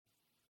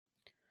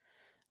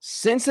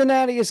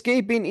Cincinnati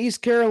escaping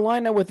East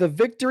Carolina with a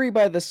victory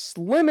by the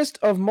slimmest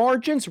of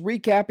margins,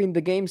 recapping the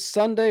game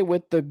Sunday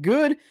with the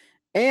good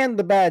and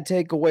the bad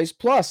takeaways,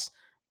 plus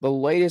the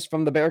latest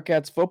from the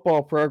Bearcats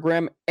football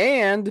program.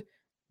 And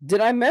did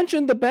I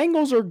mention the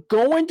Bengals are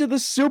going to the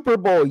Super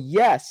Bowl?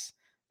 Yes,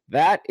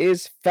 that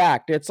is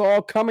fact. It's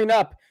all coming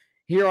up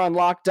here on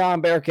Locked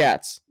On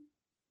Bearcats.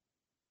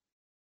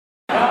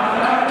 You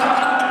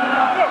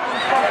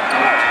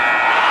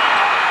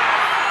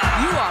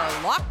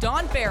are Locked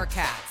On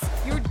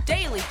Bearcats, your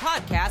daily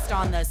podcast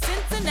on the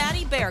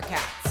Cincinnati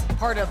Bearcats,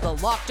 part of the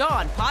Locked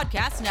On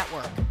Podcast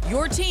Network,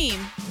 your team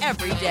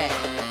every day.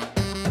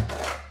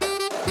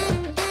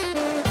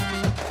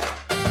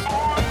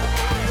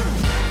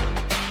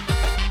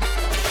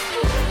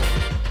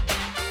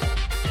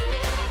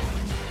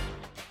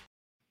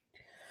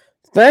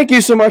 Thank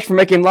you so much for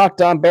making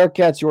Locked On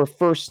Bearcats your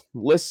first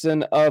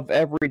listen of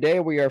every day.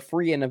 We are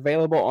free and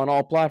available on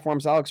all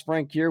platforms. Alex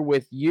Frank here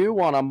with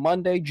you on a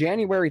Monday,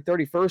 January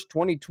 31st,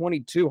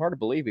 2022. Hard to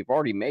believe we've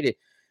already made it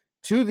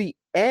to the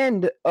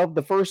end of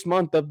the first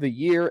month of the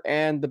year,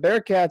 and the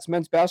Bearcats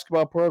men's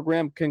basketball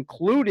program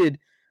concluded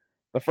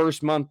the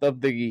first month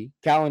of the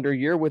calendar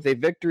year with a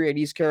victory at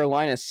East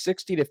Carolina,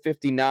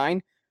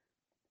 60-59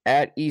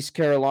 at East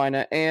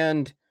Carolina.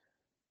 And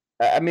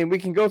I mean, we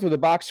can go through the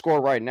box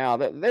score right now.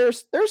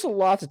 There's a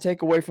lot to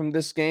take away from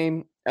this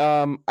game.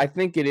 I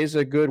think it is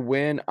a good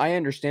win. I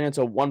understand it's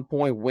a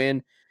 1-point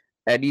win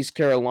at East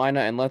Carolina,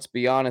 and let's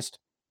be honest,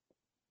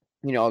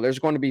 there's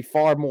going to be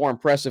far more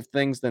impressive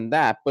things than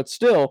that. But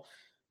still,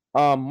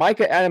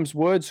 Micah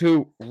Adams-Woods,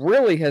 who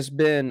really has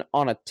been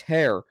on a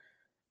tear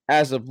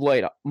as of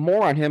late.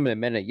 More on him in a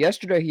minute.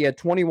 Yesterday, he had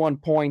 21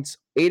 points,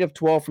 8 of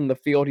 12 from the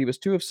field. He was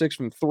 2 of 6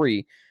 from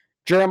 3.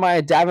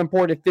 Jeremiah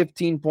Davenport at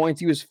 15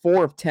 points. He was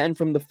 4 of 10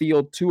 from the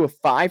field, 2 of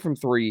 5 from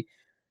 3.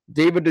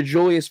 David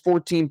DeJulius,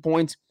 14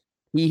 points.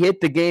 He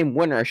hit the game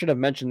winner. I should have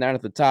mentioned that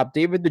at the top.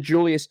 David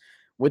DeJulius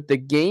with the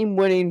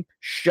game-winning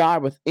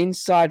shot with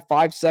inside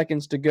 5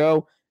 seconds to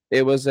go.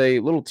 It was a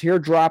little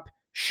teardrop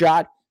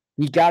shot.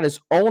 He got his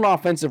own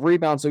offensive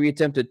rebound, so he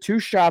attempted 2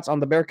 shots on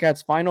the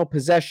Bearcats' final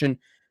possession.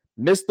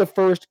 Missed the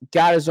first,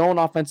 got his own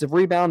offensive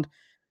rebound,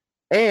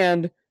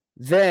 and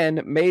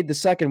then made the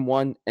second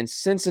one, and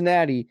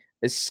Cincinnati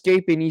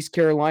escaping East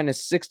Carolina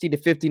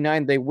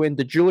 60-59. They win.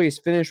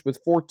 DeJulius finished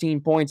with 14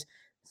 points,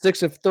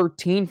 6 of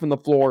 13 from the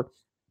floor,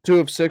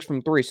 2 of 6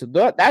 from 3. So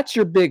that's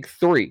your big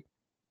three.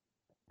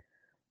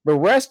 The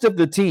rest of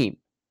the team,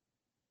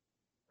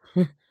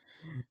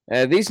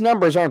 these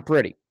numbers aren't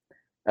pretty.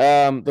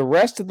 The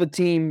rest of the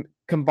team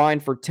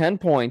combined for 10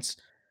 points,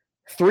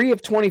 3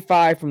 of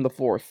 25 from the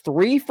floor,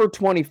 3 for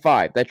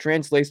 25. That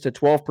translates to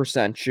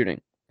 12%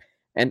 shooting,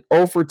 and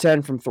 0 for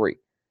 10 from 3.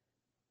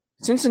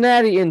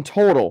 Cincinnati in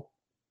total,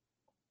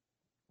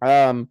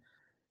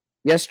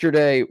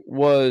 yesterday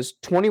was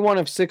 21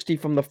 of 60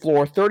 from the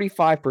floor,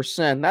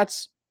 35%.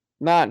 That's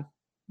not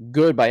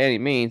good by any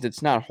means.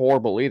 It's not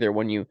horrible either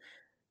when you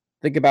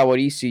think about what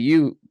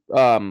ECU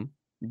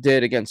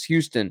did against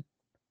Houston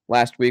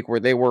last week,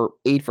 where they were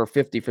 8 for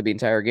 50 for the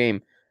entire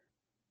game.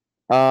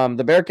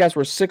 The Bearcats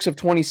were 6 of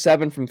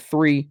 27 from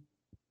 3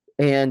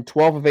 and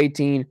 12 of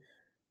 18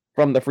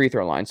 from the free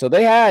throw line. So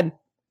they had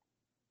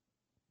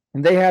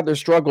their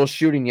struggles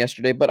shooting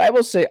yesterday, but I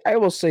will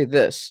say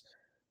this.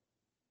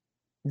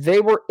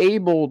 They were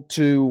able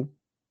to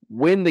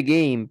win the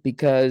game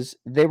because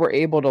they were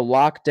able to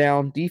lock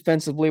down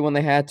defensively when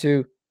they had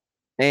to,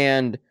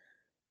 and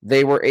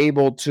they were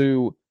able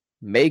to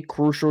make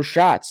crucial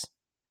shots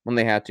when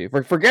they had to.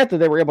 Forget that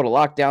they were able to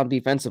lock down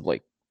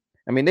defensively.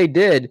 I mean, they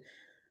did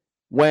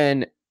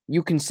when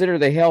you consider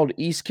they held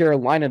East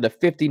Carolina to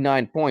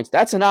 59 points.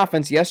 That's an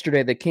offense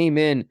yesterday that came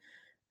in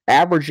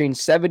averaging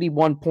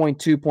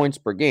 71.2 points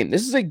per game.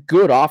 This is a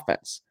good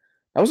offense.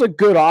 That was a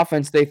good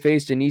offense they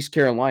faced in East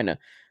Carolina.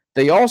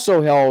 They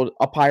also held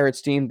a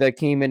Pirates team that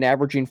came in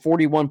averaging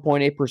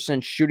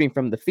 41.8% shooting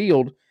from the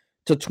field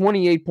to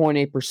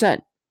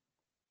 28.8%.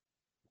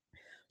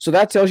 So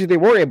that tells you they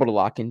were able to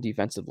lock in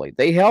defensively.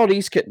 They held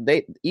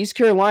East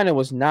Carolina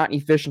was not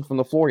efficient from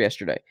the floor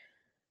yesterday.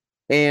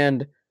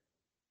 And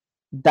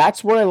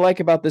that's what I like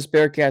about this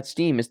Bearcats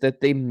team, is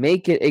that they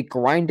make it a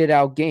grinded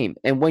out game.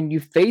 And when you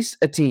face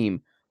a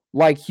team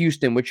like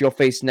Houston, which you'll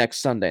face next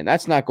Sunday, and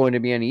that's not going to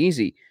be any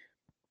easy.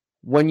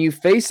 When you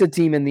face a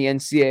team in the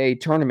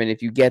NCAA tournament,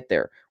 if you get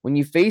there, when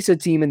you face a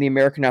team in the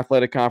American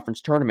Athletic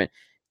Conference tournament,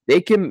 the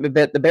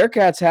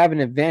Bearcats have an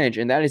advantage,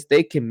 and that is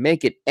they can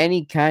make it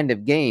any kind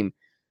of game,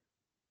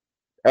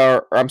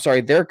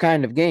 their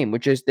kind of game,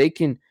 which is they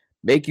can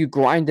make you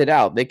grind it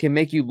out. They can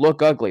make you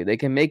look ugly. They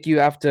can make you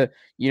have to,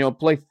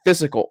 play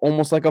physical,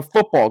 almost like a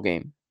football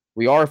game.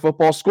 We are a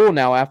football school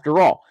now, after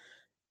all.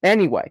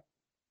 Anyway,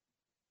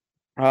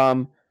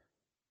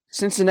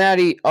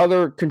 Cincinnati,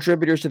 other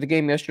contributors to the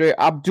game yesterday.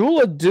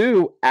 Abdullah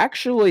Due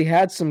actually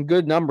had some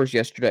good numbers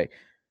yesterday.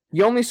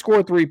 He only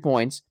scored 3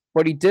 points,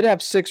 but he did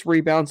have 6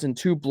 rebounds and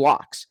 2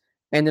 blocks.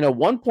 And in a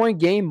 1-point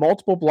game,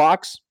 multiple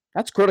blocks,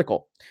 that's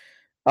critical.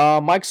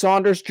 Mike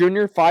Saunders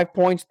Jr., 5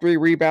 points, 3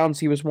 rebounds.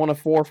 He was 1 of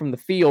 4 from the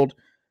field.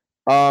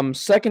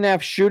 Second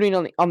half shooting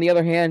on the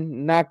other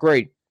hand, not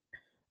great.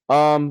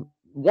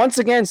 Once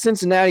again,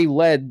 Cincinnati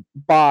led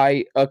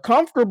by a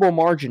comfortable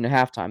margin at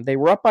halftime. They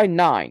were up by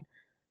 9,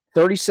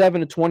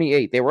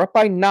 37-28. They were up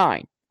by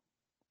 9,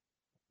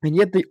 and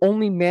yet they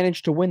only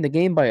managed to win the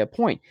game by a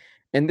point.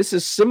 And this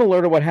is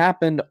similar to what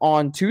happened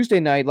on Tuesday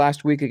night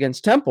last week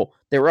against Temple.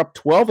 They were up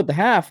 12 at the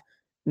half,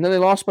 and then they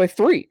lost by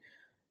 3.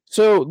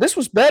 So this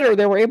was better.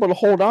 They were able to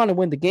hold on and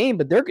win the game,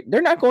 but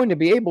they're not going to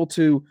be able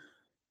to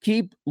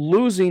keep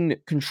losing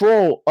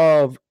control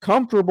of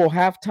comfortable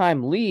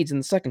halftime leads in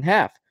the second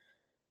half.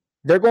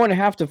 They're going to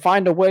have to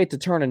find a way to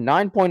turn a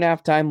 9-point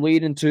halftime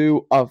lead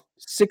into a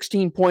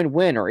 16-point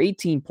win or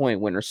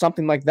 18-point win or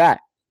something like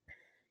that.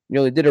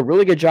 They did a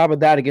really good job of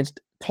that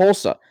against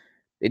Tulsa.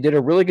 They did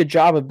a really good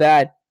job of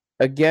that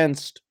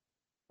against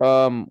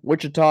SMU.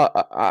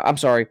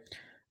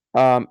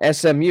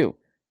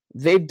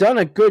 They've done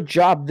a good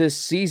job this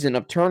season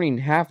of turning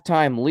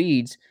halftime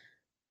leads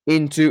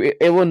into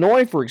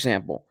Illinois, for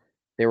example.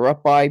 They were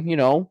up by,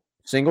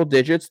 single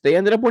digits. They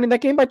ended up winning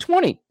that game by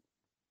 20.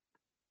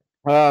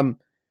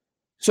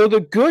 So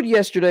the good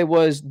yesterday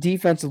was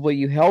defensively,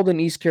 you held an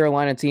East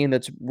Carolina team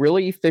that's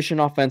really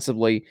efficient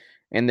offensively,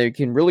 and they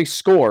can really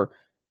score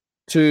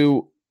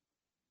to,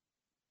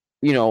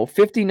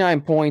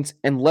 59 points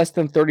and less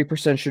than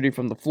 30% shooting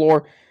from the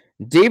floor.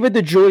 David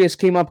DeJulius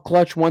came up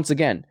clutch once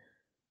again.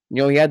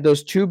 He had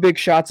those 2 big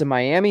shots in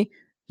Miami.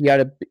 He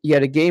had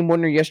a game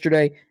winner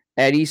yesterday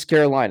at East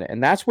Carolina,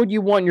 and that's what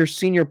you want your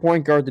senior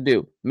point guard to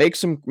do.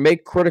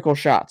 Make critical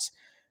shots.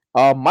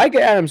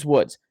 Micah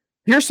Adams-Woods.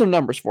 Here's some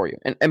numbers for you.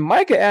 And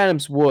Micah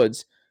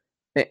Adams-Woods,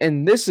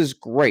 and this is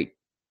great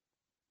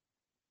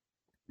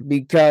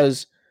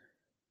because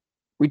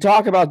we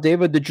talk about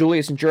David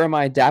DeJulius and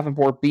Jeremiah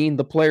Davenport being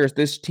the players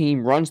this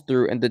team runs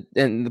through and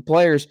the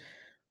players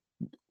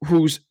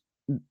whose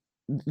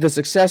the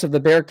success of the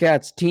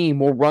Bearcats team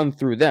will run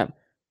through them.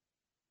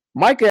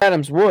 Micah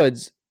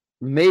Adams-Woods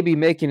may be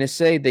making a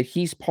say that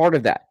he's part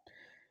of that.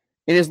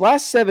 In his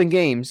last 7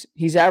 games,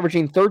 he's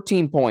averaging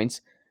 13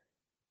 points.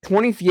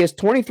 He has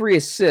 23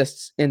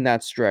 assists in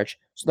that stretch,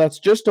 so that's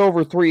just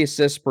over 3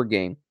 assists per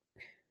game.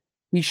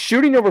 He's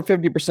shooting over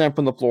 50%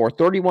 from the floor,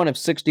 31 of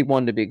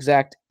 61 to be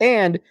exact,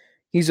 and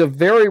he's a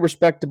very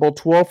respectable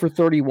 12 for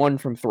 31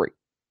 from 3.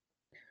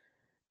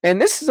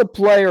 And this is a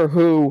player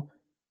who,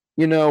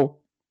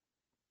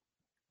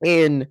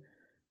 in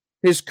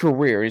his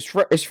career,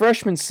 his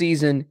freshman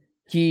season,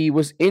 he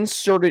was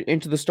inserted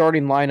into the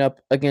starting lineup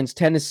against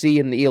Tennessee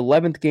in the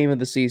 11th game of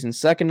the season,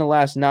 second to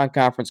last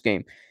non-conference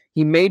game.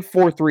 He made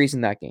 4 threes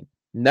in that game.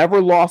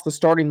 Never lost the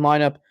starting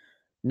lineup,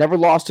 never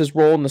lost his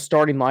role in the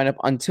starting lineup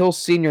until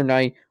senior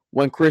night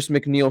when Chris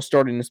McNeil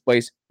started in his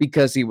place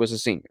because he was a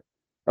senior.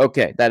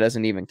 Okay, that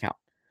doesn't even count.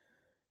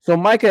 So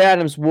Micah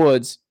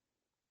Adams-Woods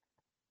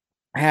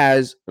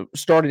has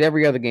started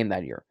every other game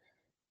that year.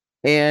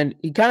 And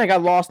he kind of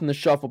got lost in the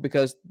shuffle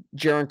because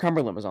Jaron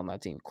Cumberland was on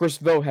that team. Chris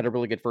Vogt had a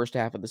really good first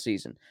half of the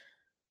season.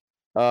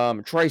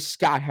 Trey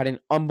Scott had an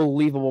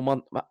unbelievable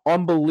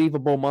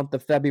month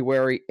of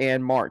February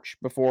and March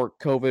before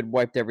COVID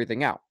wiped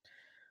everything out.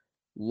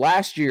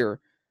 Last year,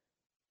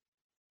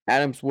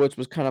 Adams-Woods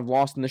was kind of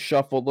lost in the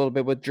shuffle a little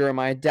bit with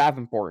Jeremiah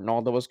Davenport and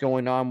all that was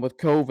going on with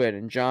COVID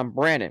and John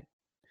Brannon.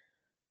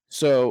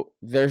 So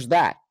there's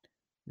that.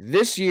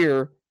 This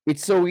year,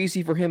 it's so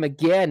easy for him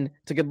again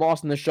to get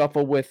lost in the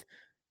shuffle with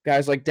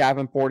guys like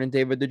Davenport and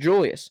David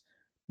DeJulius.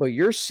 But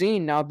you're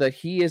seeing now that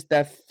he is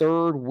that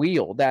third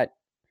wheel, that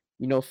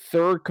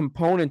third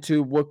component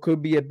to what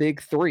could be a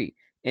big 3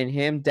 in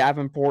him,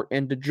 Davenport,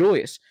 and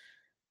DeJulius.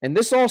 And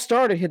this all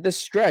started, hit this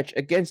stretch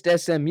against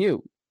SMU.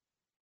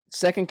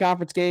 Second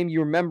conference game,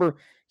 you remember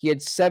he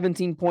had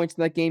 17 points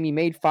in that game. He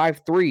made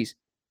 5 threes.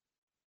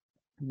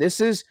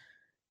 This is,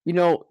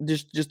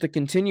 just a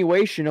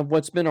continuation of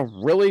what's been a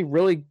really,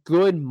 really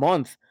good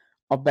month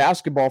of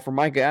basketball for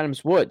Micah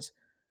Adams-Woods.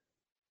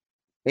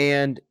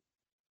 And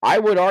I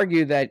would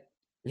argue that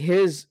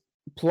his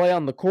play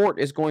on the court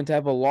is going to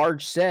have a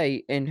large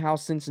say in how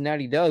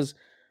Cincinnati does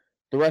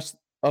the rest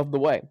of the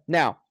way.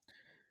 Now,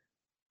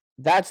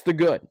 that's the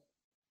good.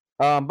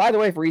 By the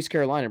way, for East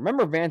Carolina,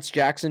 remember Vance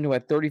Jackson, who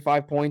had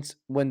 35 points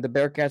when the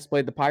Bearcats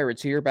played the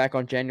Pirates here back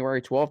on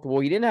January 12th?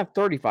 Well, he didn't have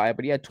 35,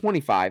 but he had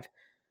 25.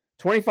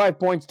 25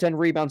 points, 10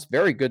 rebounds,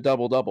 very good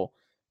double-double.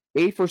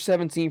 8 for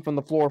 17 from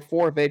the floor,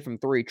 4 of 8 from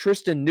 3.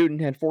 Tristan Newton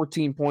had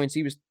 14 points.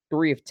 He was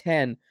 3 of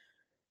 10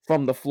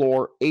 from the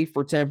floor, 8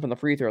 for 10 from the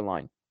free throw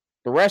line.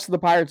 The rest of the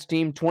Pirates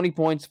team, 20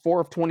 points,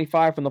 4 of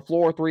 25 from the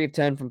floor, 3 of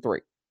 10 from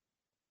 3.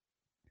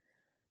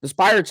 This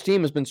Pirates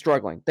team has been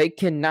struggling. They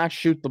cannot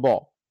shoot the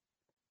ball.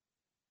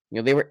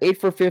 They were 8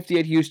 for 50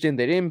 at Houston.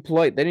 They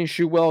didn't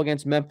shoot well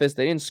against Memphis.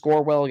 They didn't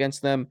score well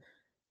against them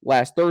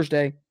last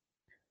Thursday.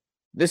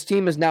 This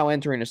team is now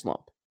entering a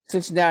slump.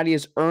 Cincinnati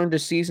has earned a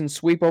season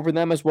sweep over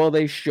them as well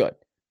they should.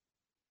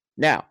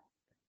 Now,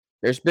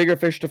 there's bigger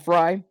fish to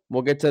fry.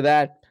 We'll get to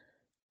that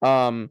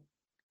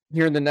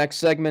here in the next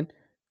segment.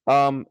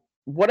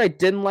 What I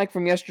didn't like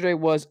from yesterday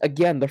was,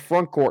 again, the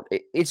front court.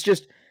 It's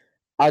just,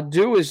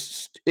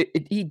 Adu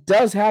he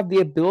does have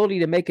the ability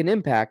to make an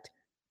impact,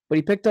 but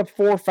he picked up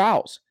 4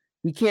 fouls.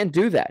 He can't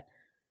do that.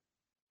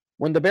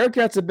 When the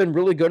Bearcats have been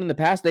really good in the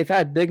past, they've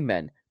had big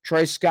men.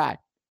 Trey Scott,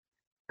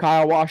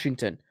 Kyle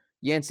Washington,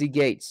 Yancey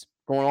Gates,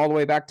 going all the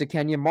way back to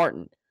Kenyon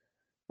Martin.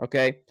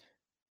 Okay?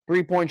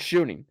 3-point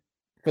shooting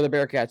for the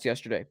Bearcats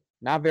yesterday.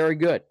 Not very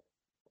good.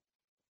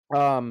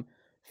 4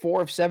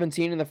 of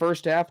 17 in the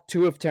first half,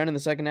 2 of 10 in the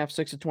second half,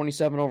 6 of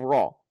 27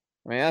 overall.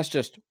 I mean, that's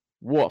just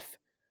woof.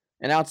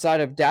 And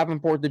outside of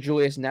Davenport,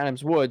 DeJulius, and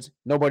Adams Woods,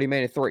 nobody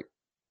made a 3.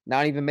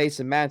 Not even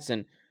Mason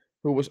Madsen,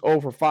 who was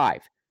 0 for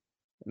 5.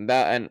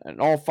 And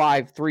all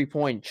 5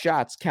 3-point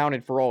shots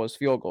counted for all his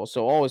field goals.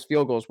 So all his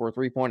field goals were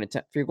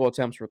field goal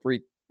attempts were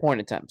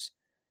 3-point attempts.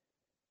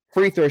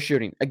 Free throw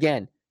shooting,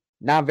 again,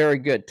 not very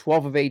good.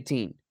 12 of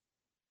 18.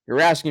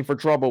 You're asking for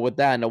trouble with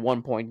that in a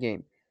 1-point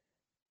game.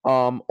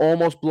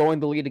 Almost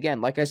blowing the lead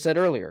again. Like I said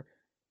earlier,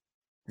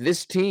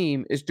 this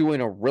team is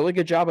doing a really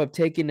good job of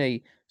taking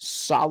a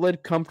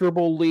solid,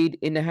 comfortable lead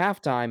into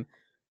halftime.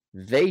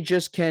 They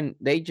just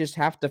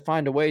have to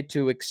find a way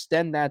to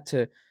extend that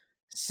to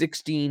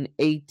 16,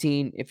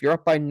 18. If you're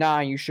up by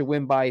 9, you should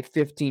win by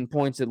 15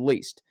 points at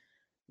least.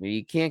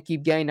 You can't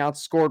keep getting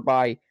outscored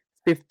by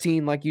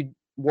 15 like you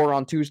were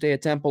on Tuesday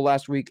at Temple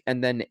last week,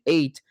 and then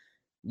 8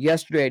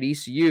 yesterday at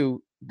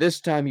ECU.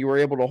 This time you were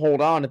able to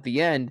hold on at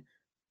the end.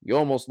 You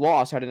almost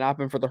lost had it not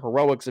been for the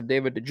heroics of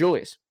David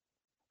DeJulius.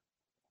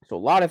 So a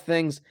lot of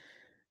things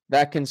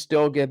that can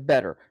still get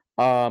better.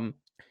 More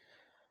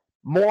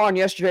on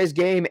yesterday's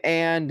game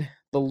and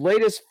the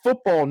latest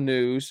football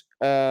news.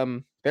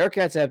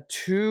 Bearcats have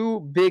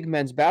 2 big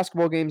men's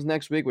basketball games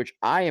next week, which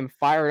I am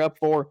fired up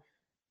for.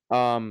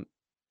 As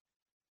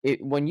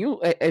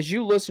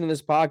you listen to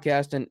this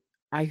podcast, and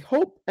I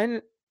hope,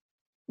 and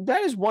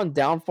that is one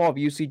downfall of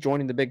UC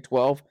joining the Big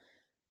 12,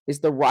 is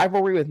the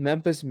rivalry with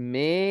Memphis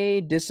may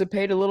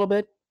dissipate a little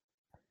bit.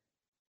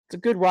 It's a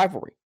good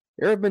rivalry.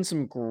 There have been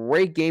some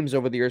great games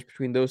over the years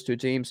between those 2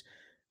 teams.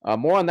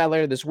 More on that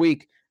later this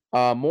week.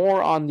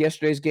 More on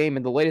yesterday's game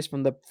and the latest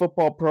from the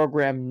football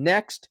program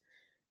next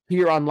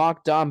here on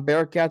Locked On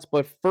Bearcats.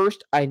 But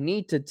first, I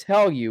need to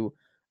tell you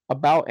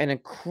about an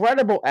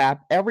incredible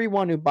app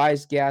everyone who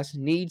buys gas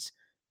needs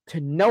to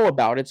know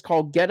about. It's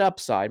called Get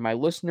Upside. My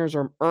listeners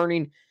are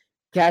earning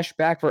cash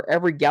back for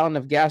every gallon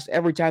of gas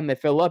every time they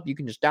fill up. You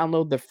can just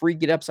download the free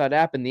Get Upside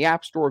app in the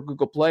App Store or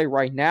Google Play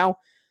right now.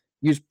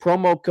 Use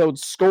promo code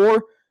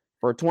SCORE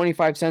for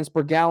 25 cents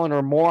per gallon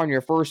or more on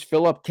your first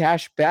fill-up.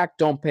 Cash back.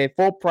 Don't pay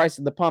full price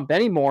at the pump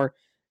anymore.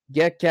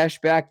 Get cash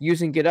back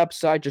using Get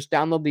Upside. Just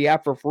download the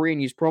app for free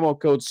and use promo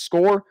code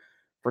SCORE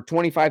for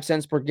 25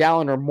 cents per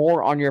gallon or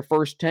more on your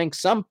first tank.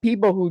 Some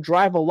people who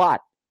drive a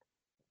lot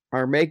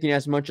are making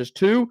as much as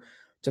 $200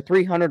 to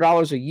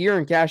 $300 a year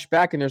in cash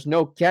back, and there's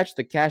no catch.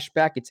 The cash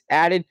back gets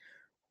added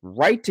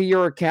right to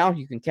your account.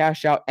 You can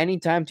cash out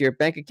anytime to your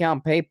bank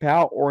account,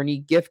 PayPal, or an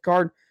e-gift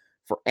card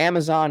for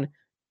Amazon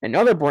and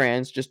other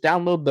brands. Just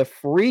download the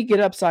free Get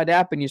Upside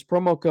app and use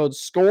promo code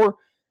SCORE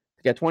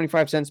to get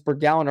 25 cents per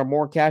gallon or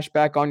more cash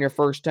back on your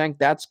first tank.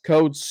 That's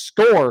code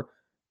SCORE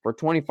for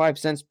 25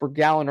 cents per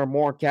gallon or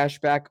more cash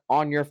back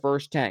on your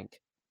first tank.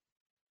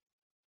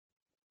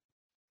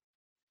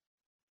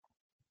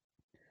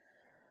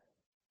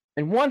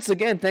 And once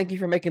again, thank you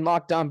for making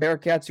Locked On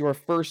Bearcats your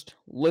first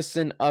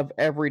listen of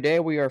every day.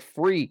 We are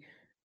free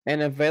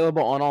and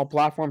available on all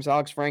platforms.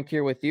 Alex Frank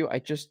here with you. I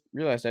just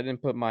realized I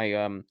didn't put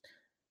my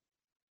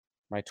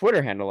my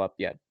Twitter handle up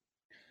yet.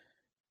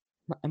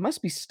 I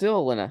must be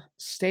still in a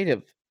state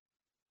of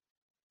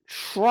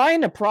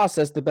trying to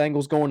process the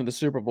Bengals going to the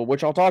Super Bowl,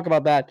 which I'll talk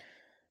about that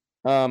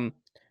in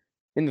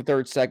the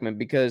third segment,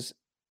 because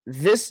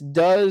this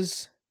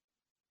does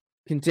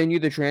continue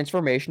the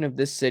transformation of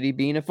this city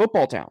being a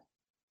football town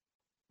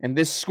and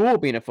this school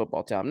being a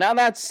football town. Now,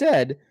 that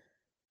said,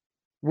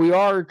 we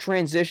are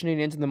transitioning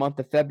into the month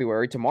of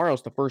February.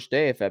 Tomorrow's the first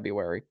day of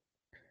February.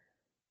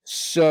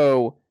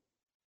 So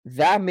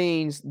that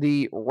means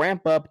the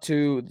ramp up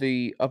to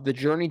the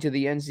journey to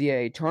the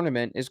NCAA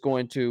tournament is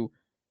going to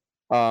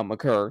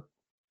occur.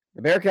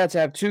 The Bearcats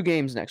have 2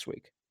 games next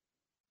week.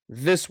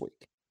 This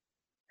week,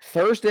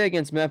 Thursday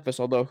against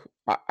Memphis. Although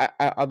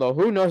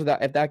who knows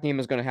if that game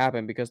is going to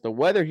happen, because the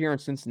weather here in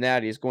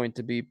Cincinnati is going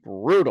to be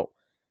brutal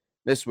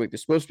this week. There's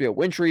supposed to be a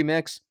wintry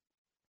mix,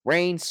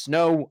 rain,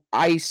 snow,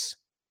 ice,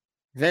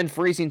 then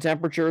freezing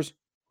temperatures.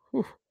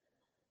 Whew.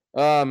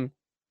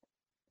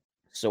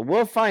 So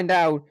we'll find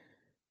out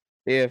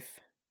if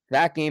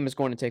that game is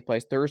going to take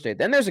place Thursday.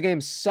 Then there's a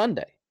game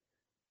Sunday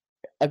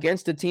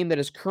against a team that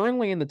is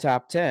currently in the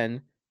top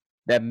 10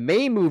 that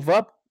may move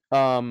up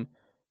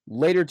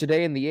later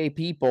today in the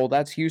AP poll.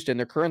 That's Houston.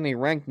 They're currently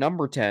ranked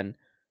number 10.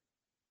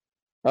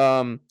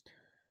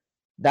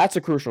 That's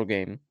a crucial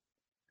game.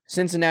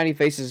 Cincinnati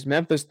faces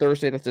Memphis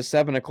Thursday. That's a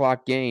 7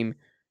 o'clock game.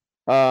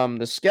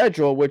 The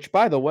schedule, which,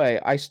 by the way,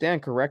 I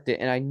stand corrected,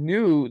 and I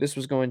knew this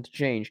was going to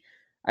change.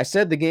 I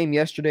said the game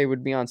yesterday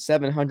would be on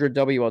 700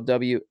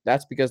 WLW.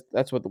 That's because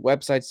that's what the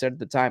website said at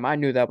the time. I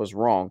knew that was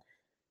wrong.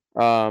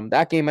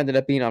 That game ended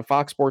up being on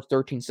Fox Sports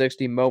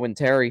 1360, Mo and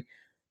Terry.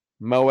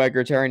 Mo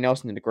Egger, Terry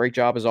Nelson did a great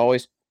job as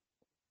always.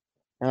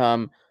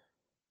 So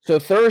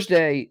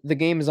Thursday, the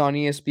game is on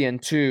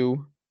ESPN2.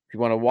 If you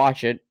want to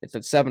watch it, it's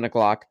at 7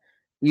 o'clock.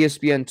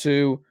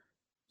 ESPN2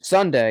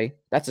 Sunday,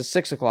 that's a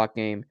 6 o'clock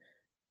game.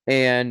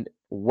 And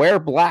wear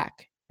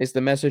black is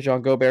the message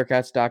on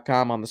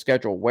GoBearcats.com on the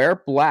schedule. Wear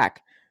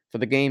black for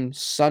the game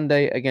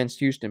Sunday against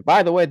Houston.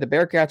 By the way, the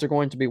Bearcats are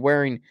going to be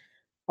wearing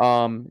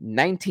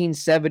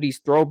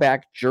 1970s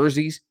throwback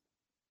jerseys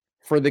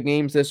for the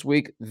games this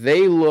week.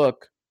 They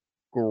look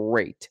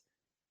great.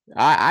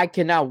 I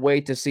cannot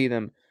wait to see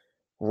them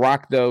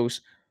rock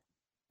those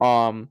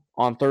on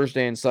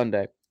Thursday and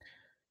Sunday.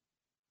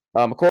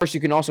 Of course, you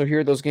can also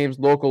hear those games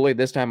locally.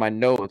 This time I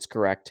know it's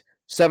correct.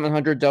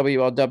 700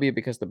 WLW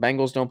because the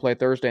Bengals don't play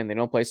Thursday and they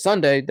don't play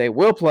Sunday. They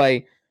will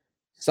play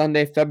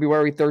Sunday,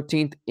 February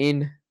 13th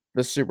in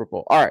the Super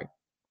Bowl. All right.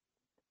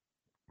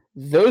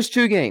 Those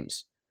two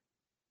games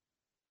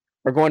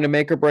are going to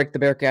make or break the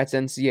Bearcats'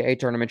 NCAA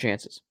tournament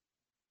chances.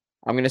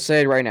 I'm going to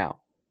say it right now.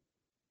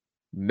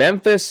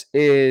 Memphis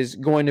is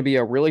going to be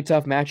a really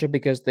tough matchup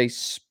because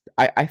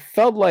I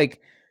felt like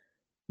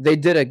they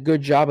did a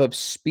good job of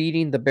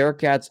speeding the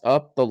Bearcats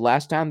up the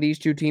last time these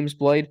two teams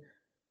played.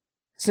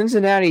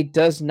 Cincinnati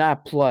does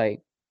not play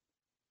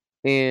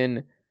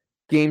in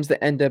games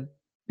that end up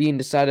being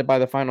decided by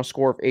the final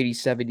score of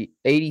 87 to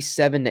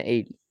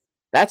 80.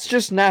 That's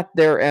just not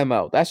their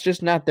MO. That's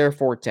just not their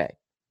forte.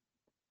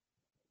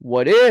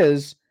 What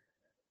is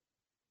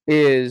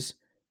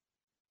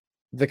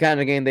the kind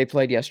of game they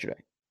played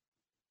yesterday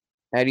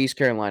at East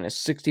Carolina,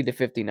 60 to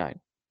 59.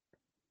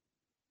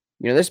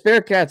 This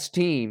Bearcats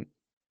team,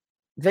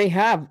 they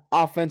have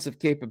offensive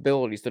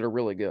capabilities that are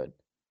really good.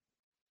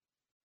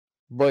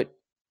 But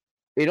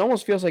it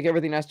almost feels like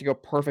everything has to go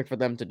perfect for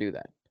them to do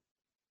that.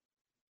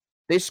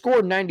 They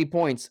scored 90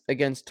 points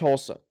against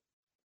Tulsa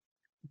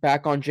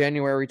back on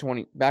January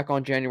 20th.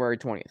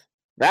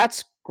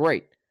 That's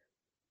great.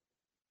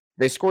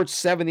 They scored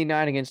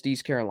 79 against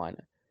East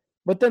Carolina.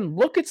 But then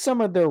look at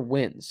some of their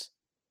wins.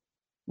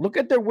 Look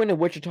at their win at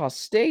Wichita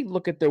State.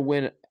 Look at their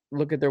win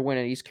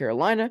at East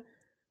Carolina.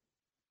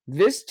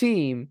 This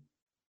team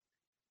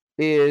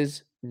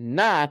is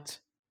not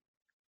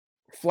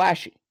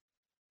flashy.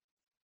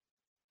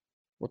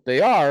 What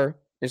they are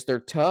is they're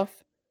tough.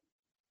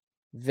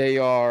 They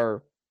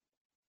are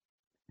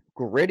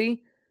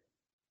gritty.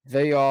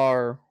 They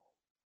are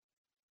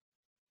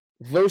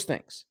those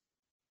things.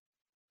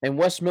 And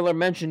Wes Miller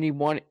mentioned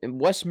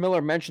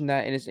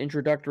that in his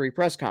introductory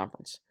press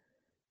conference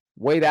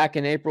way back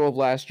in April of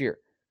last year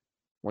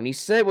when he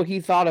said what he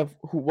thought of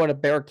what a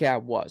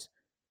Bearcat was.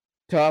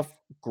 Tough,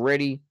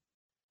 gritty,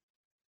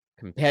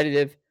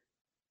 competitive,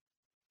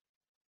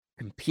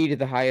 compete at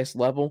the highest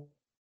level.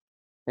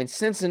 And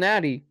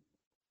Cincinnati,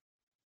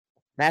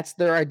 that's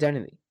their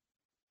identity.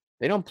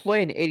 They don't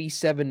play in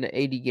 87 to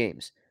 80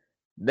 games.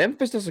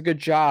 Memphis does a good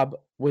job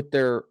with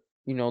their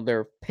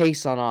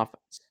pace on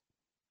offense.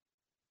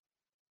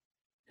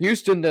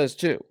 Houston does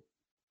too.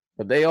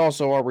 But they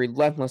also are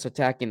relentless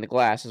attacking the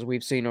glass, as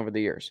we've seen over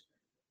the years.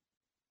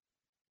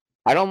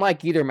 I don't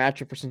like either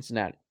matchup for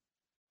Cincinnati.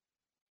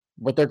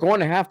 But they're going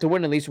to have to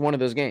win at least one of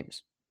those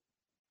games.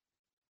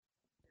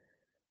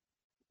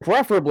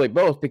 Preferably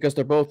both, because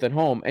they're both at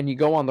home, and you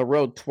go on the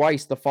road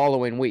twice the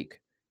following week.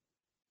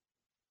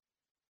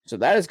 So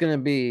that is going to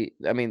be,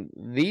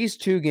 these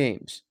two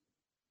games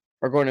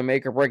are going to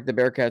make or break the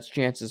Bearcats'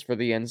 chances for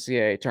the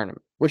NCAA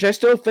tournament, which I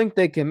still think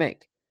they can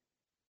make.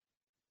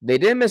 They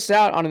did miss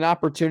out on an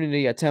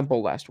opportunity at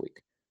Temple last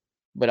week,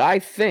 but I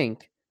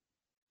think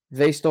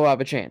they still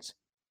have a chance.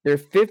 They're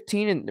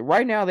 15 and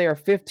right now they are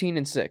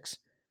 15-6.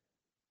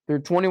 Through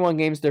 21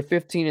 games, they're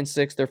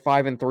 15-6. They're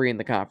 5-3 in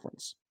the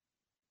conference.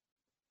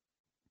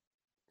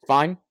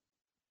 Fine.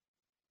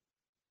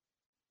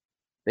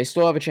 They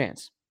still have a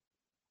chance.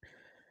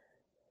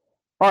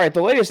 All right,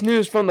 the latest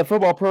news from the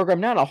football program,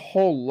 not a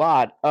whole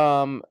lot.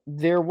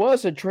 There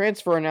was a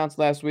transfer announced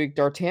last week.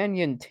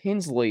 D'Artagnan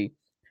Tinsley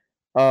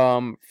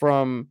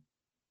from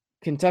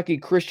Kentucky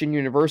Christian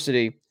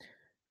University.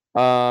 He's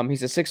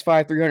a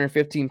 6'5",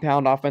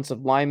 315-pound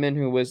offensive lineman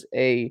who was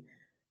a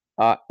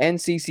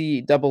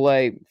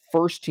NCCAA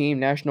first team,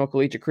 National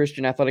Collegiate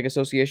Christian Athletic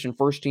Association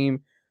first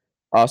team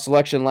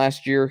selection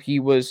last year. He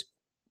was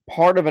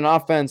part of an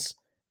offensive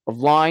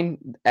line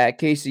at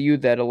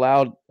KCU that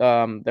allowed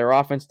their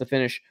offense to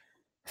finish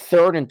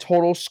third in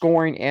total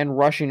scoring and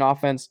rushing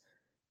offense.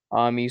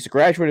 He's a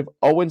graduate of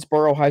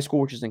Owensboro High School,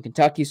 which is in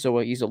Kentucky, so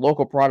he's a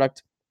local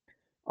product.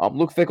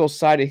 Luke Fickell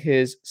cited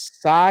his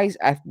size,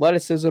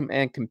 athleticism,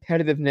 and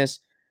competitiveness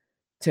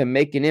to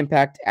make an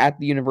impact at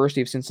the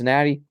University of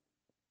Cincinnati.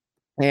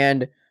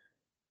 And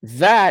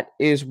that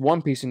is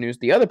one piece of news.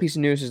 The other piece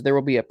of news is there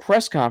will be a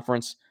press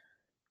conference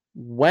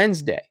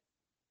Wednesday.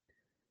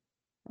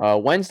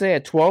 Wednesday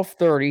at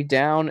 12:30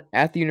 down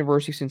at the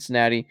University of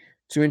Cincinnati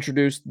to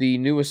introduce the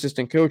new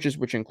assistant coaches,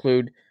 which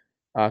include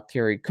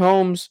Kerry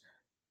Combs,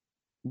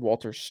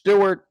 Walter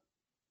Stewart.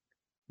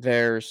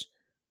 There's,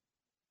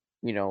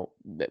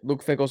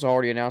 Luke Fickell's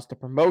already announced the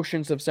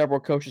promotions of several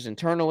coaches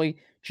internally.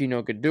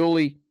 Gino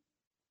Gaduli.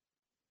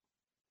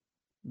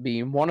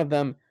 being one of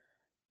them.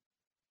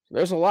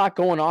 There's a lot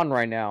going on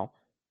right now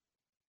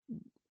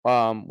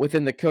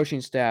within the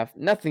coaching staff.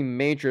 Nothing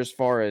major as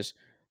far as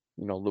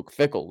Luke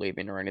Fickell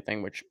leaving or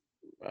anything, which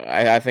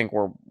I think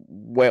we're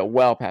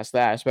well past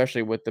that,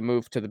 especially with the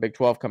move to the Big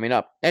 12 coming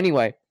up.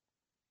 Anyway,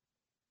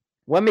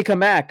 when we come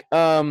back,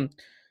 you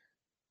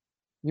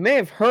may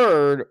have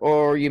heard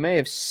or you may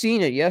have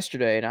seen it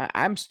yesterday, and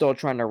I'm still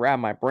trying to wrap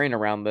my brain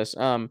around this.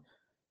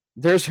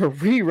 There's a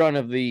rerun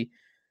of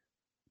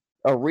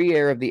a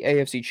re-air of the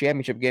AFC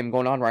Championship game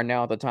going on right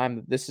now at the time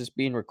that this is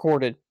being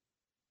recorded,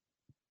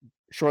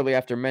 shortly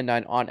after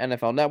midnight on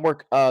NFL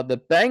Network.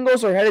 The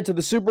Bengals are headed to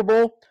the Super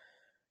Bowl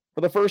for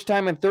the first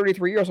time in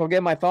 33 years. I'll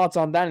get my thoughts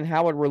on that and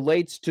how it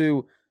relates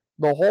to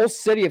the whole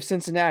city of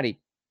Cincinnati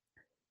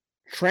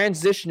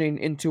transitioning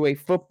into a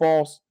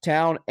football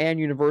town and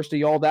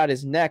university. All that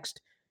is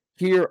next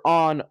here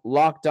on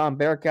Locked On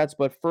Bearcats.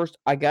 But first,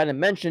 I got to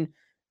mention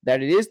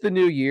that it is the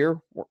new year.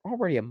 We're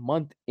already a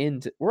month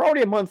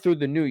through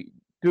the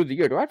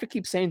year. Do I have to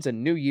keep saying it's a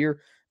new year?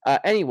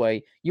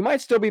 Anyway, you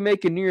might still be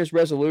making New Year's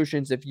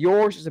resolutions. If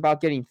yours is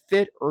about getting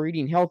fit or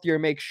eating healthier,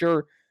 make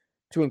sure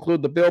to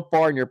include the Built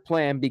Bar in your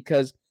plan,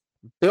 because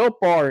Built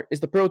Bar is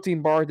the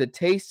protein bar that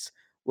tastes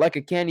like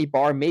a candy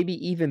bar, maybe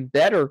even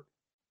better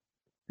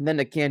than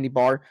a candy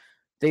bar.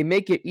 They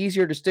make it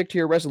easier to stick to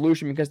your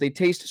resolution because they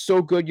taste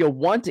so good you'll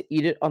want to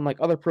eat it, unlike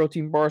other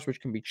protein bars, which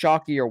can be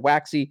chalky or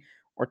waxy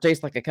or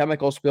taste like a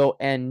chemical spill,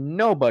 and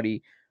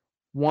nobody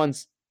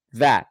wants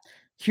that.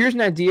 Here's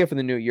an idea for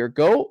the new year.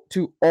 Go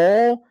to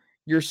all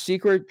your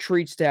secret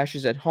treat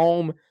stashes at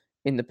home,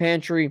 in the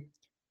pantry,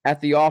 at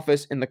the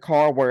office, in the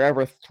car,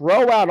 wherever.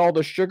 Throw out all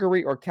the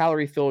sugary or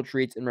calorie-filled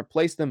treats and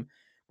replace them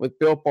with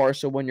Built Bars.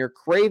 So when you're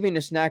craving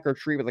a snack or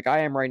treat, like I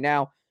am right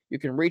now, you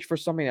can reach for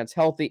something that's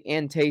healthy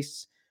and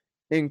tastes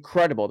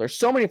incredible. There's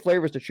so many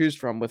flavors to choose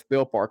from with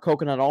Built Bar: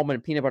 coconut,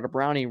 almond, peanut butter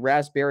brownie,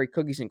 raspberry,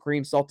 cookies and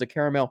cream, salted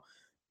caramel,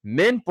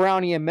 mint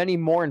brownie, and many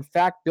more. In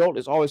fact, Built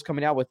is always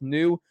coming out with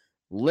new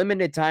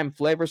limited time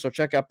flavors, so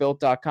check out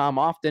Built.com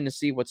often to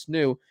see what's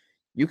new.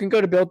 You can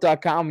go to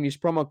Built.com and use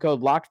promo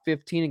code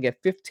LOCKED15 and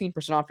get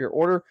 15% off your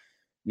order.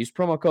 Use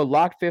promo code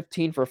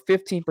LOCKED15 for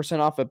 15%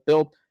 off at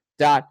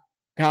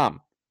Built.com.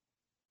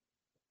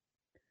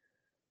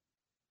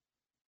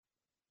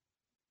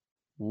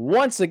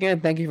 Once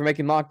again, thank you for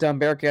making Locked On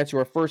Bearcats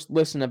your first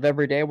listen of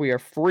every day. We are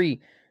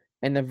free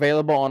and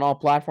available on all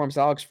platforms.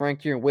 Alex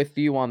Frank here with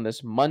you on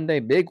this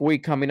Monday. Big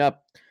week coming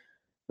up.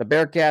 The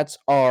Bearcats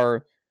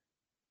are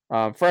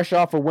fresh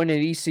off a win at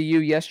ECU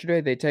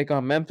yesterday. They take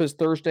on Memphis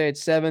Thursday at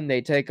 7.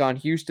 They take on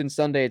Houston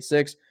Sunday at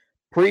 6.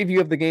 Preview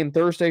of the game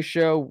Thursday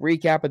show,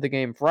 recap of the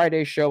game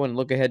Friday show, and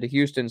look ahead to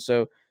Houston.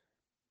 So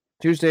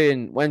Tuesday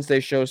and Wednesday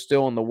show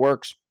still in the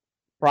works.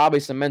 Probably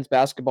some men's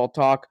basketball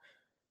talk.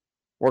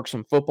 Work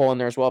some football in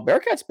there as well.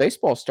 Bearcats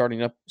baseball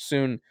starting up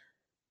soon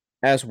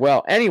as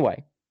well.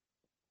 Anyway,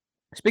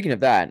 speaking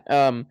of that,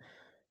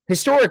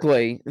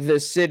 historically,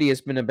 this city has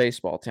been a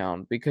baseball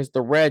town because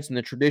the Reds and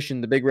the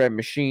tradition, the Big Red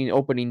Machine,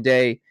 opening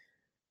day,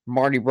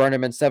 Marty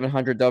Brennaman,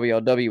 700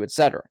 WLW,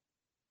 etc.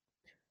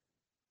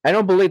 I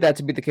don't believe that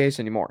to be the case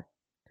anymore.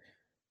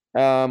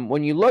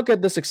 When you look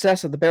at the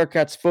success of the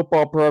Bearcats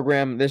football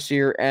program this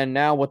year and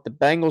now what the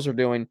Bengals are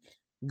doing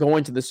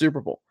going to the Super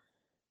Bowl,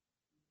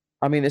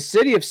 I mean, the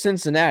city of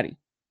Cincinnati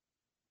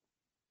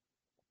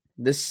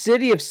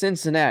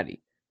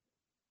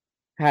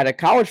had a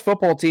college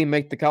football team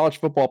make the college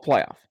football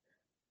playoff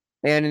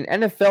and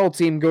an NFL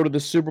team go to the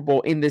Super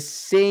Bowl in the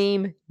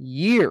same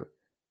year.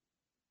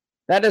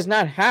 That does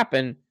not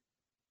happen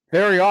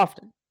very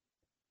often.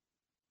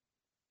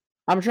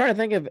 I'm trying to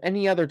think of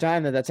any other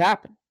time that's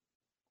happened.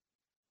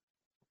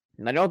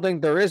 And I don't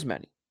think there is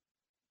many,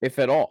 if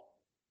at all.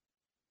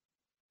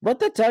 Let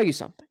that tell you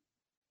something.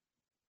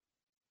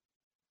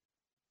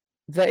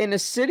 That in a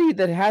city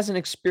that hasn't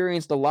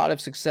experienced a lot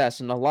of success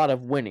and a lot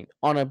of winning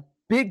on a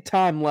big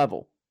time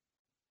level,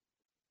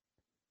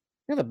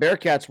 the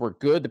Bearcats were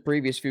good the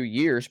previous few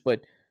years,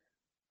 but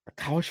the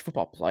college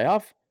football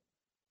playoff?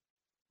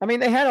 I mean,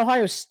 they had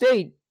Ohio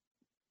State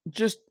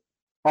just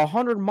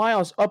 100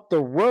 miles up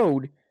the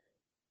road,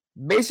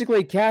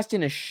 basically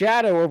casting a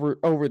shadow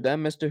over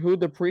them as to who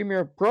the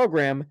premier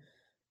program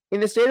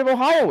in the state of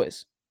Ohio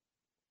is.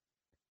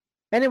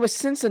 And it was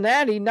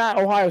Cincinnati, not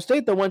Ohio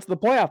State, that went to the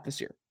playoff this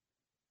year.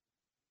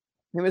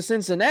 It was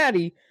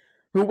Cincinnati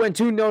who went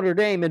to Notre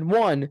Dame and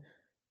won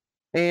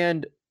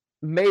and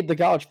made the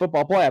college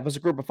football playoff as a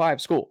group of 5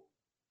 school.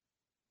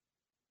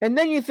 And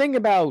then you think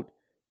about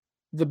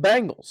the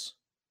Bengals,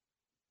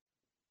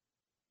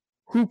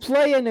 who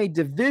play in a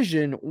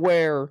division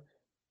where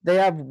they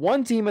have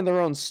one team in their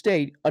own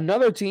state,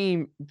 another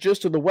team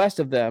just to the west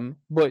of them,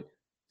 but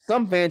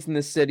some fans in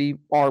this city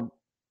are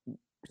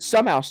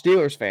somehow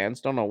Steelers fans,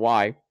 don't know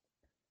why.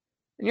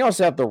 And you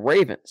also have the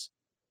Ravens.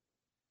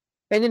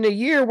 And in a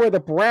year where the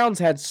Browns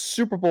had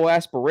Super Bowl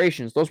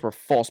aspirations, those were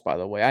false, by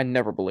the way. I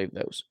never believed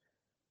those.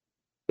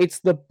 It's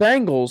the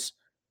Bengals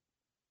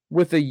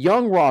with a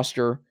young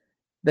roster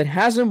that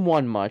hasn't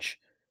won much,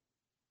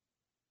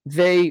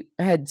 They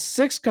had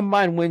 6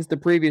 combined wins the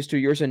previous 2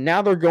 years, and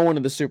now they're going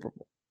to the Super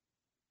Bowl.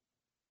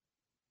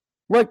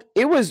 Like,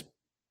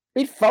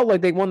 it felt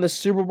like they won the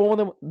Super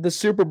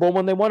Bowl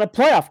when they won a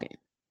playoff game.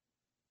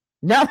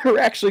 Now they're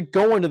actually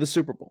going to the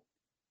Super Bowl.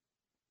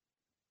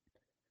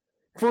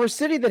 For a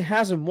city that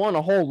hasn't won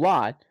a whole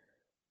lot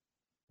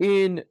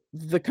in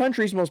the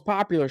country's most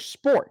popular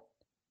sport,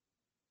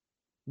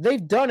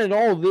 they've done it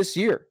all this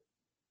year.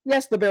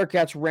 Yes, the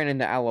Bearcats ran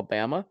into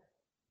Alabama,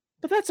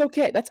 but that's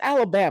okay. That's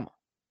Alabama.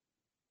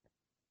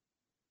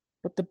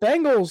 But the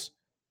Bengals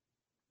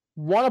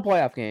won a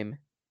playoff game,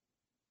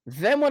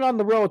 then went on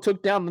the road,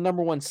 took down the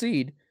number 1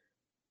 seed.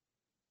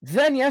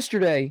 Then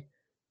yesterday,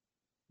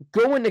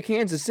 go into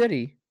Kansas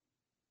City,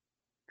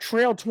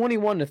 trail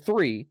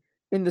 21-3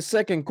 in the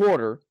second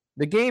quarter.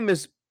 The game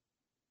is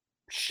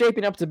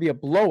shaping up to be a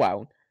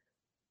blowout,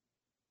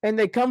 and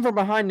they come from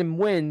behind and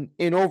win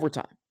in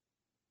overtime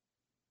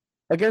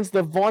against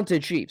the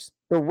vaunted Chiefs,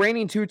 the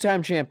reigning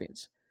 2-time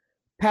champions.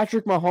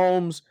 Patrick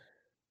Mahomes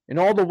and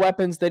all the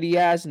weapons that he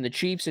has, and the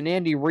Chiefs and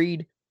Andy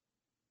Reid.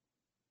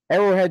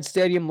 Arrowhead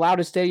Stadium,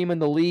 loudest stadium in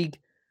the league,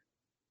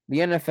 the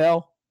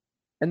NFL,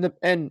 and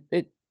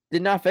it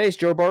did not face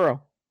Joe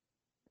Burrow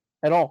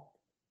at all.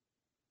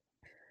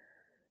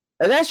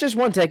 And that's just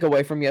one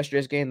takeaway from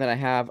yesterday's game that I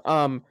have.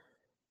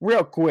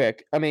 Real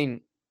quick, I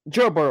mean,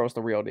 Joe Burrow's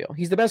the real deal.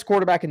 He's the best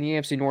quarterback in the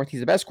AFC North. He's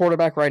the best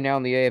quarterback right now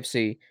in the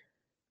AFC.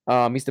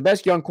 He's the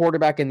best young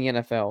quarterback in the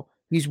NFL.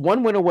 He's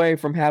 1 win away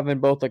from having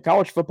both the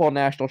college football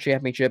national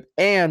championship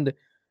and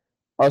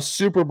a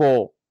Super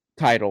Bowl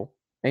title.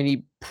 And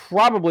he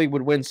probably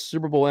would win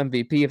Super Bowl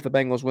MVP if the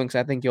Bengals win, because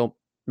I think he'll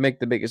make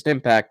the biggest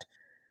impact.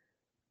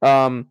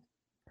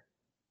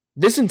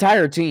 This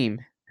entire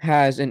team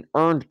has an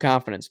earned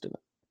confidence to them.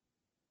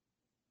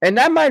 And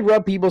that might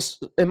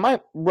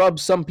rub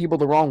some people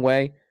the wrong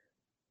way,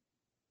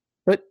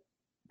 but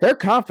they're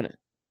confident.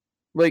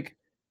 Like,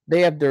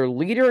 they have their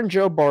leader in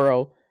Joe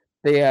Burrow.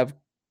 They have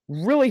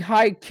really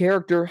high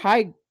character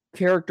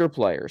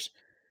players.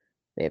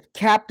 They have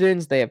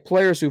captains. They have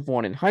players who've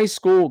won in high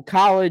school,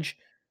 college,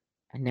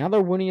 and now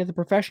they're winning at the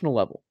professional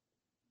level.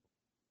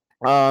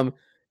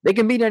 They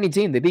can beat any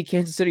team. They beat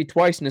Kansas City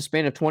twice in a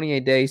span of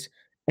 28 days,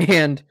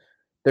 and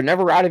they're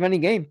never out of any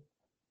game.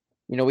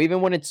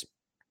 Even when it's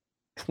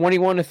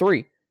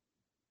 21-3.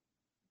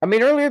 I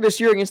mean, earlier this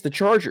year against the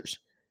Chargers,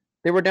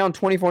 they were down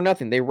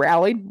 24-0. They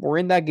rallied, were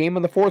in that game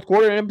in the fourth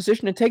quarter and in a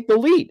position to take the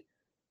lead.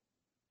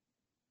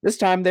 This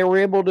time they were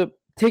able to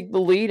take the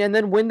lead and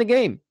then win the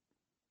game.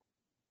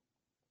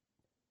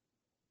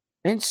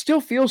 And it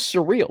still feels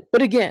surreal.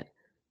 But again,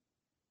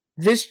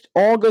 this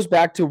all goes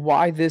back to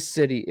why this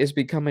city is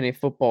becoming a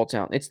football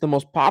town. It's the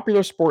most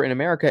popular sport in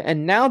America.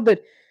 And now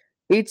that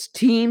its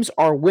teams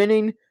are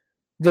winning,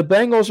 the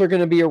Bengals are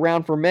going to be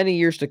around for many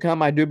years to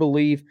come, I do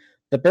believe.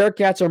 The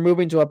Bearcats are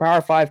moving to a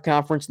Power 5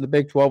 conference in the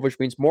Big 12, which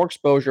means more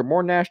exposure,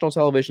 more national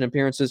television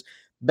appearances,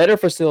 better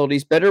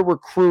facilities, better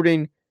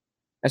recruiting,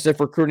 as if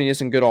recruiting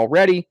isn't good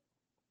already.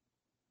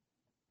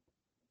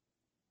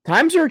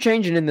 Times are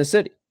changing in the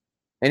city,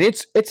 and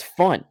it's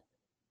fun.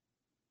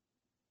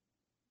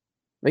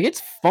 Like,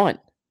 it's fun.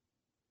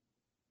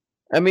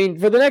 I mean,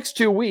 for the next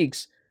 2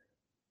 weeks,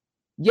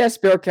 yes,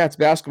 Bearcats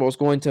basketball is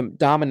going to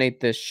dominate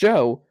this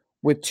show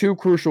with 2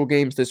 crucial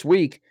games this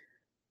week,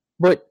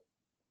 but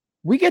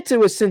we get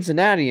to, as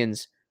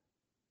Cincinnatians,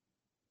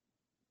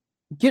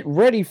 get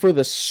ready for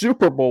the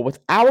Super Bowl with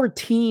our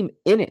team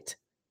in it.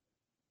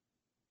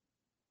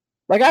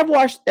 Like, I've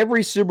watched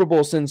every Super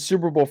Bowl since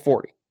Super Bowl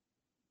 40.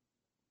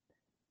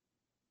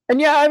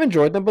 And yeah, I've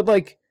enjoyed them, but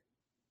like,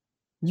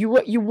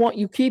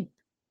 you keep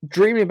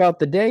dreaming about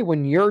the day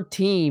when your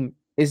team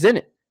is in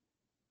it.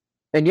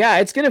 And yeah,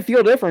 it's going to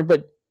feel different,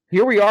 but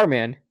here we are,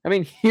 man. I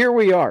mean, here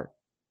we are.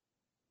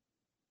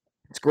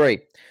 It's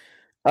great.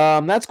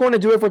 That's going to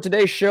do it for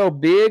today's show.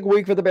 Big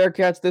week for the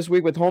Bearcats this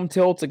week with home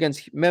tilts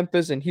against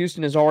Memphis and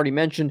Houston, as already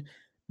mentioned.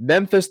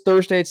 Memphis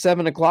Thursday at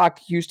 7 o'clock,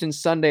 Houston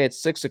Sunday at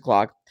 6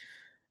 o'clock.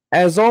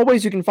 As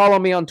always, you can follow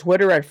me on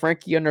Twitter at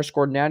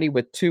Frankie_Natty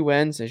with 2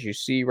 N's, as you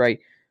see right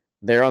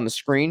there on the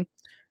screen.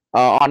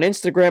 On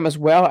Instagram as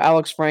well,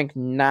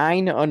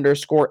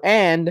 AlexFrank9_,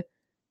 and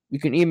you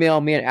can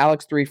email me at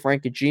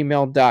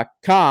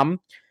alex3frank@gmail.com.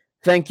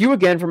 Thank you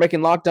again for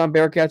making Locked On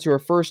Bearcats your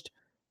first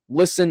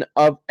listen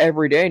of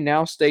every day.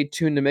 Now stay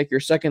tuned to make your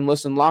second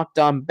listen. Locked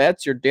On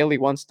Bets, your daily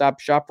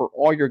one-stop shop for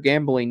all your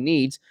gambling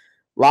needs.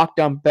 Locked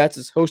On Bets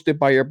is hosted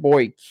by your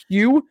boy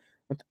Q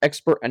with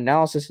expert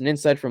analysis and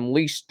insight from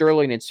Lee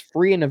Sterling. It's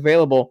free and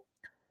available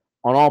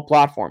on all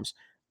platforms.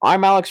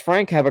 I'm Alex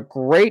Frank. Have a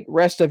great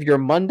rest of your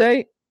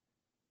Monday,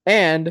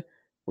 and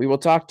we will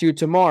talk to you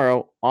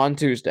tomorrow on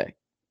Tuesday.